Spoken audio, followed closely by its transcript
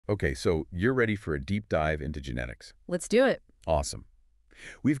Okay, so you're ready for a deep dive into genetics. Let's do it. Awesome.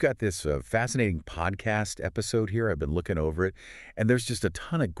 We've got this fascinating podcast episode here. I've been looking over it, and there's just a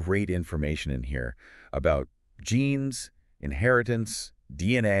ton of great information in here about genes, inheritance,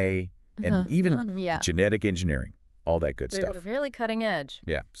 DNA, and even Yeah. genetic engineering, all that good They're stuff. really cutting edge.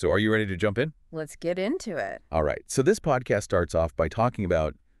 Yeah, so are you ready to jump in? Let's get into it. All right, so this podcast starts off by talking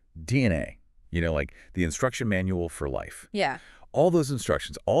about DNA, like the instruction manual for life. Yeah. All those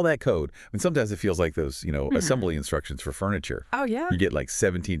instructions, all that code. I mean, sometimes it feels like those, assembly instructions for furniture. Oh, yeah? You get like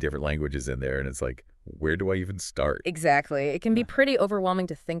 17 different languages in there, and it's like, where do I even start? Exactly. It can be pretty overwhelming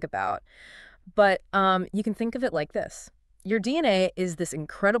to think about. But you can think of it like this. Your DNA is this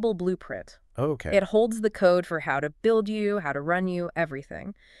incredible blueprint. Okay. It holds the code for how to build you, how to run you,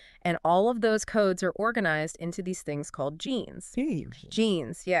 everything. And all of those codes are organized into these things called genes.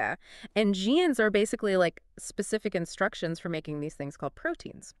 Genes, yeah. And genes are basically like specific instructions for making these things called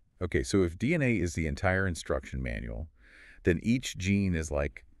proteins. Okay, so if DNA is the entire instruction manual, then each gene is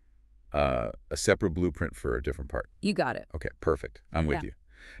like a separate blueprint for a different part. You got it. Okay, perfect. I'm with Yeah. you.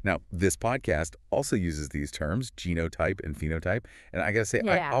 Now, this podcast also uses these terms, genotype and phenotype, and I gotta say,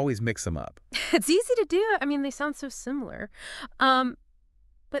 I Yeah. always mix them up. It's easy to do. I mean, they sound so similar.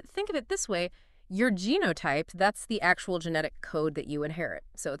 But think of it this way. Your genotype, that's the actual genetic code that you inherit.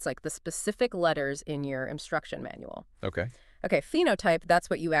 So it's like the specific letters in your instruction manual. Okay. Okay, phenotype, that's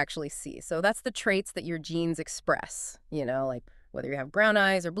what you actually see. So that's the traits that your genes express, like whether you have brown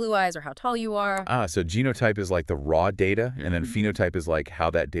eyes or blue eyes or how tall you are. So genotype is like the raw data, and then phenotype is like how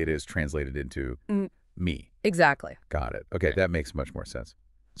that data is translated into me. Exactly. Got it. Okay, that makes much more sense.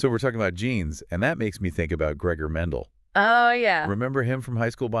 So we're talking about genes, and that makes me think about Gregor Mendel. Oh, yeah. Remember him from high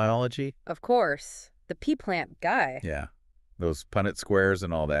school biology? Of course. The pea plant guy. Yeah, those Punnett squares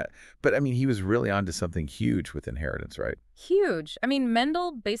and all that. But, I mean, he was really onto something huge with inheritance, right? Huge. I mean,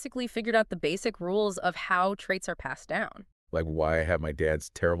 Mendel basically figured out the basic rules of how traits are passed down. Like why I have my dad's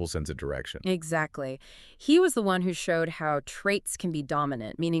terrible sense of direction. Exactly. He was the one who showed how traits can be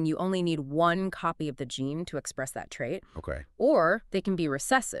dominant, meaning you only need one copy of the gene to express that trait. Okay. Or they can be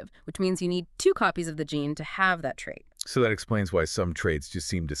recessive, which means you need two copies of the gene to have that trait. So that explains why some traits just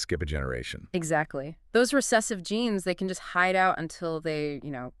seem to skip a generation. Exactly. Those recessive genes, they can just hide out until they,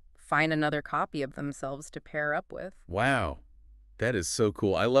 find another copy of themselves to pair up with. Wow. That is so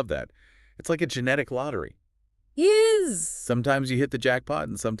cool. I love that. It's like a genetic lottery. Is. Sometimes you hit the jackpot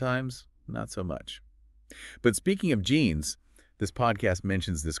and sometimes not so much. But speaking of genes, this podcast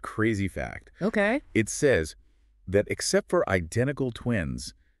mentions this crazy fact. Okay. It says that except for identical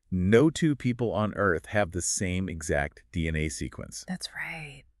twins, no two people on Earth have the same exact DNA sequence. That's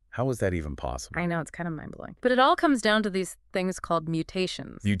right. How is that even possible? I know, it's kind of mind-blowing. But it all comes down to these things called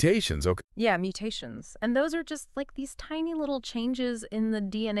mutations. Mutations, okay. Yeah, mutations. And those are just like these tiny little changes in the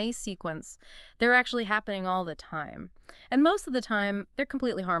DNA sequence. They're actually happening all the time. And most of the time, they're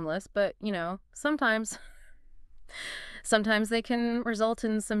completely harmless, but, sometimes they can result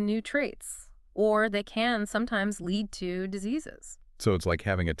in some new traits. Or they can sometimes lead to diseases. So it's like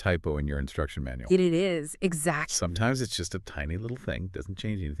having a typo in your instruction manual. It is, exactly. Sometimes it's just a tiny little thing, doesn't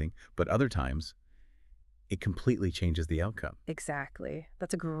change anything, but other times it completely changes the outcome. Exactly.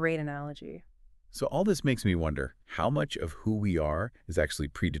 That's a great analogy. So all this makes me wonder, how much of who we are is actually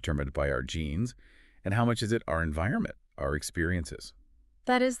predetermined by our genes, and how much is it our environment, our experiences?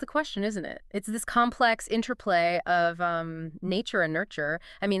 That is the question, isn't it? It's this complex interplay of nature and nurture.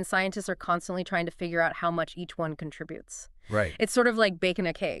 I mean, scientists are constantly trying to figure out how much each one contributes. Right. It's sort of like baking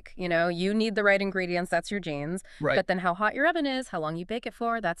a cake. You need the right ingredients, that's your genes. Right. But then how hot your oven is, how long you bake it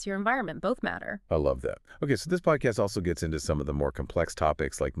for, that's your environment. Both matter. I love that. Okay, so this podcast also gets into some of the more complex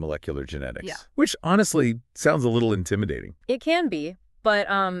topics like molecular genetics, Yeah. which honestly sounds a little intimidating. It can be, but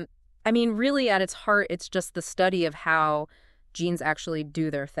really at its heart, it's just the study of how genes actually do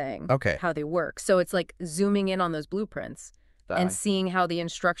their thing. Okay. How they work. So it's like zooming in on those blueprints and seeing how the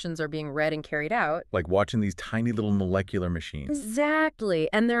instructions are being read and carried out. Like watching these tiny little molecular machines. Exactly.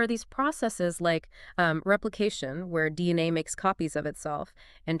 And there are these processes like replication, where DNA makes copies of itself,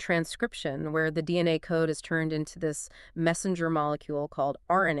 and transcription, where the DNA code is turned into this messenger molecule called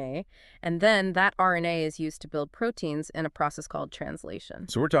RNA. And then that RNA is used to build proteins in a process called translation.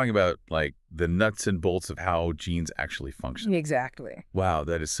 So we're talking about like the nuts and bolts of how genes actually function. Exactly. Wow,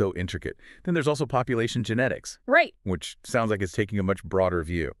 that is so intricate. Then there's also population genetics. Right. Which sounds like it's taking a much broader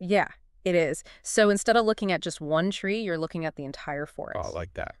view. Yeah, it is. So instead of looking at just one tree, you're looking at the entire forest. Oh, I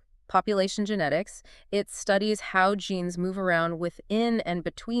like that. Population genetics, it studies how genes move around within and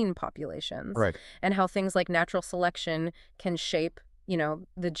between populations. Right. And how things like natural selection can shape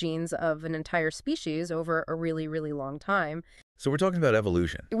the genes of an entire species over a really, really long time. So we're talking about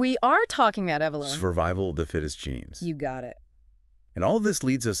evolution. We are talking about evolution. Survival of the fittest genes. You got it. And all of this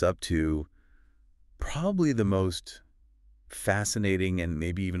leads us up to probably the most fascinating and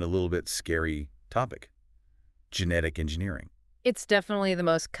maybe even a little bit scary topic: genetic engineering. It's definitely the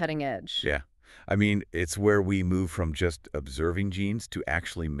most cutting edge. Yeah. I mean, it's where we move from just observing genes to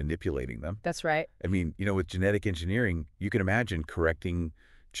actually manipulating them. That's right. I mean, with genetic engineering, you can imagine correcting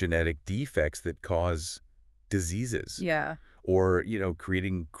genetic defects that cause diseases. Yeah. Or,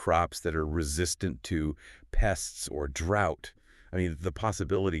 creating crops that are resistant to pests or drought. I mean, the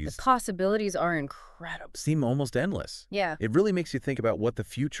possibilities The possibilities are incredible. seem almost endless. Yeah. It really makes you think about what the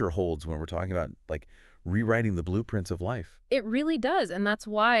future holds when we're talking about, like, rewriting the blueprints of life. It really does. And that's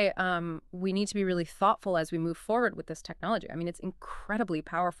why we need to be really thoughtful as we move forward with this technology. I mean, it's incredibly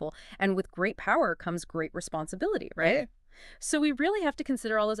powerful. And with great power comes great responsibility, right? So we really have to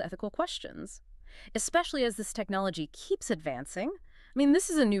consider all those ethical questions, especially as this technology keeps advancing. I mean, this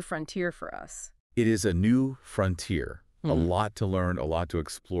is a new frontier for us. It is a new frontier. A Mhm. lot to learn, a lot to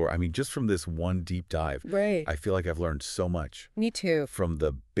explore. I mean, just from this one deep dive, Right. I feel like I've learned so much. Me too. From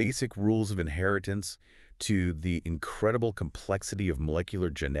the basic rules of inheritance to the incredible complexity of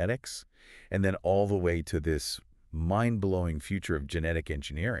molecular genetics, and then all the way to this mind-blowing future of genetic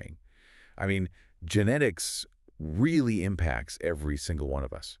engineering. I mean, genetics really impacts every single one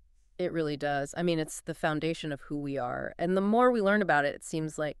of us. It really does. I mean, it's the foundation of who we are. And the more we learn about it, it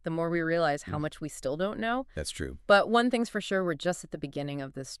seems like the more we realize how much we still don't know. That's true. But one thing's for sure, we're just at the beginning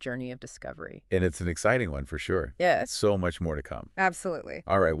of this journey of discovery. And it's an exciting one for sure. Yes. So much more to come. Absolutely.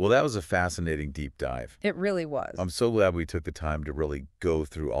 All right, well, that was a fascinating deep dive. It really was. I'm so glad we took the time to really go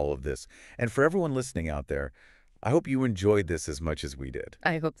through all of this. And for everyone listening out there, I hope you enjoyed this as much as we did.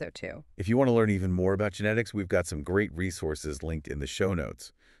 I hope so too. If you want to learn even more about genetics, we've got some great resources linked in the show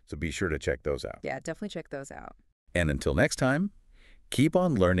notes. So be sure to check those out. Yeah, definitely check those out. And until next time, keep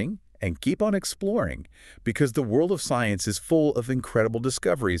on learning and keep on exploring, because the world of science is full of incredible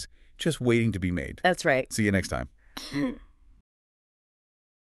discoveries just waiting to be made. That's right. See you next time.